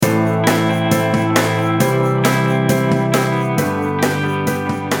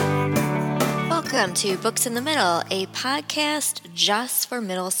Welcome to Books in the Middle, a podcast just for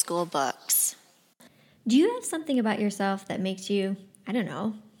middle school books. Do you have something about yourself that makes you, I don't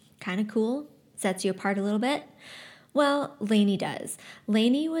know, kind of cool? Sets you apart a little bit? Well, Lainie does.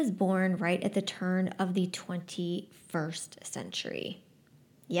 Lainie was born right at the turn of the 21st century.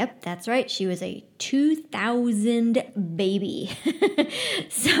 Yep, that's right. She was a 2000 baby.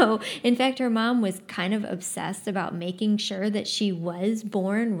 So, in fact, her mom was kind of obsessed about making sure that she was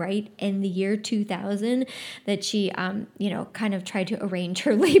born right in the year 2000, that she, kind of tried to arrange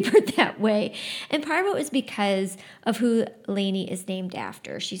her labor that way. And part of it was because of who Lainie is named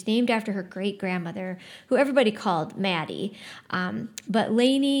after. She's named after her great-grandmother, who everybody called Maddie. But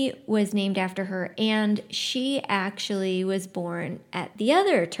Lainie was named after her, and she actually was born at the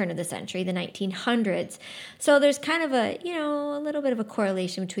other turn of the century, the 1900s. So there's kind of a little bit of a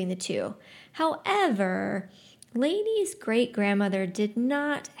correlation between the two. However, Lainie's great-grandmother did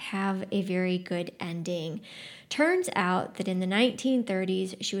not have a very good ending. Turns out that in the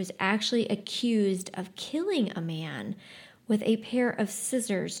 1930s, she was actually accused of killing a man with a pair of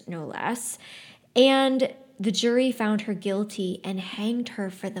scissors, no less, and the jury found her guilty and hanged her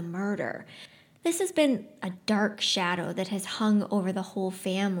for the murder. This has been a dark shadow that has hung over the whole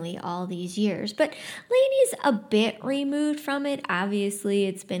family all these years, but Lainie's a bit removed from it. Obviously,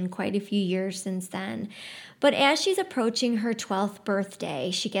 it's been quite a few years since then. But as she's approaching her 12th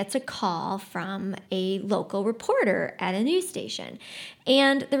birthday, she gets a call from a local reporter at a news station.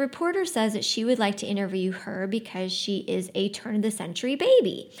 And the reporter says that she would like to interview her because she is a turn-of-the-century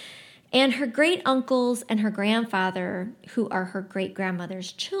baby. And her great-uncles and her grandfather, who are her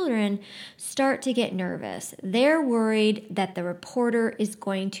great-grandmother's children, start to get nervous. They're worried that the reporter is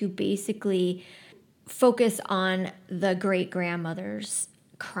going to basically focus on the great-grandmother's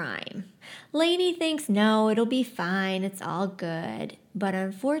crime. Lainie thinks, no, it'll be fine, it's all good. But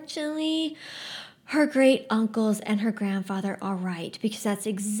unfortunately, her great-uncles and her grandfather are right, because that's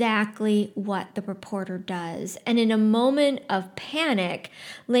exactly what the reporter does. And in a moment of panic,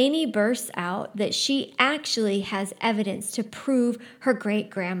 Lainie bursts out that she actually has evidence to prove her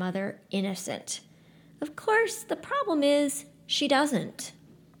great-grandmother innocent. Of course, the problem is she doesn't.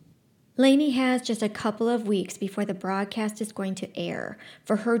 Lainie has just a couple of weeks before the broadcast is going to air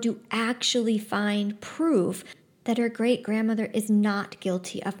for her to actually find proof that her great-grandmother is not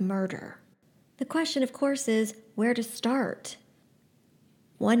guilty of murder. The question, of course, is where to start.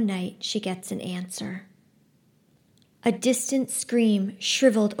 One night, she gets an answer. A distant scream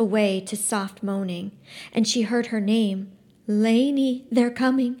shriveled away to soft moaning, and she heard her name. Lainie, they're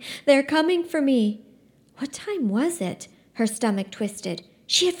coming for me. What time was it? Her stomach twisted.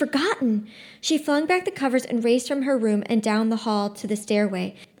 She had forgotten. She flung back the covers and raced from her room and down the hall to the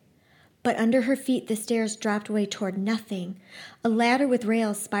stairway. But under her feet, the stairs dropped away toward nothing, a ladder with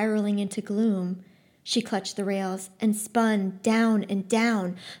rails spiraling into gloom. She clutched the rails and spun down and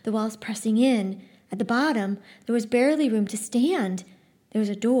down, the walls pressing in. At the bottom, there was barely room to stand. There was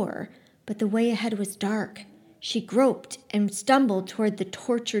a door, but the way ahead was dark. She groped and stumbled toward the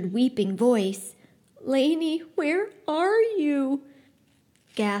tortured, weeping voice. Lainie, where are you?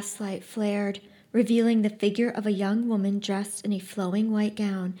 Gaslight flared, revealing the figure of a young woman dressed in a flowing white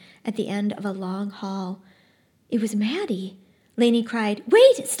gown at the end of a long hall. It was Maddie. Lainie cried,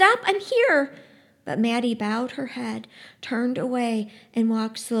 Wait, stop, I'm here! But Maddie bowed her head, turned away, and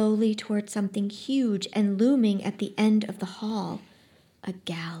walked slowly toward something huge and looming at the end of the hall. A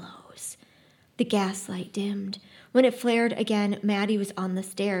gallows. The gaslight dimmed. When it flared again, Maddie was on the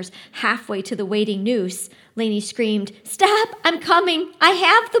stairs, halfway to the waiting noose. Lainie screamed, Stop, I'm coming, I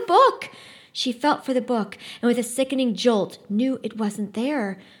have the book! She felt for the book, and with a sickening jolt, knew it wasn't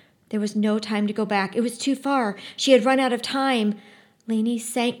there. There was no time to go back. It was too far. She had run out of time. Lainie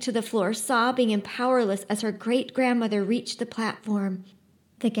sank to the floor, sobbing and powerless as her great-grandmother reached the platform.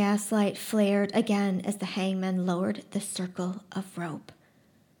 The gaslight flared again as the hangman lowered the circle of rope.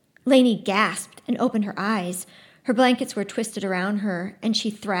 Lainie gasped and opened her eyes. Her blankets were twisted around her, and she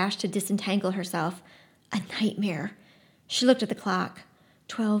thrashed to disentangle herself. A nightmare. She looked at the clock.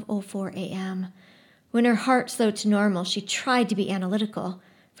 12:04 a.m. When her heart slowed to normal, she tried to be analytical.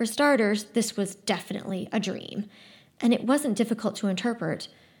 For starters, this was definitely a dream, and it wasn't difficult to interpret.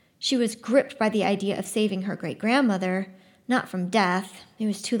 She was gripped by the idea of saving her great-grandmother, not from death, it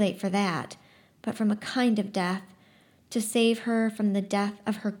was too late for that, but from a kind of death, to save her from the death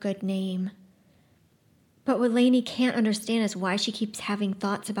of her good name. But what Lainie can't understand is why she keeps having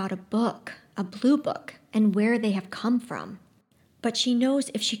thoughts about a book, a blue book, and where they have come from. But she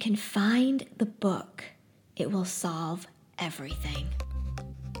knows if she can find the book, it will solve everything.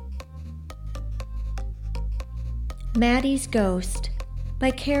 Maddie's Ghost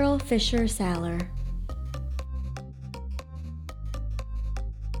by Carol Fisher Saller.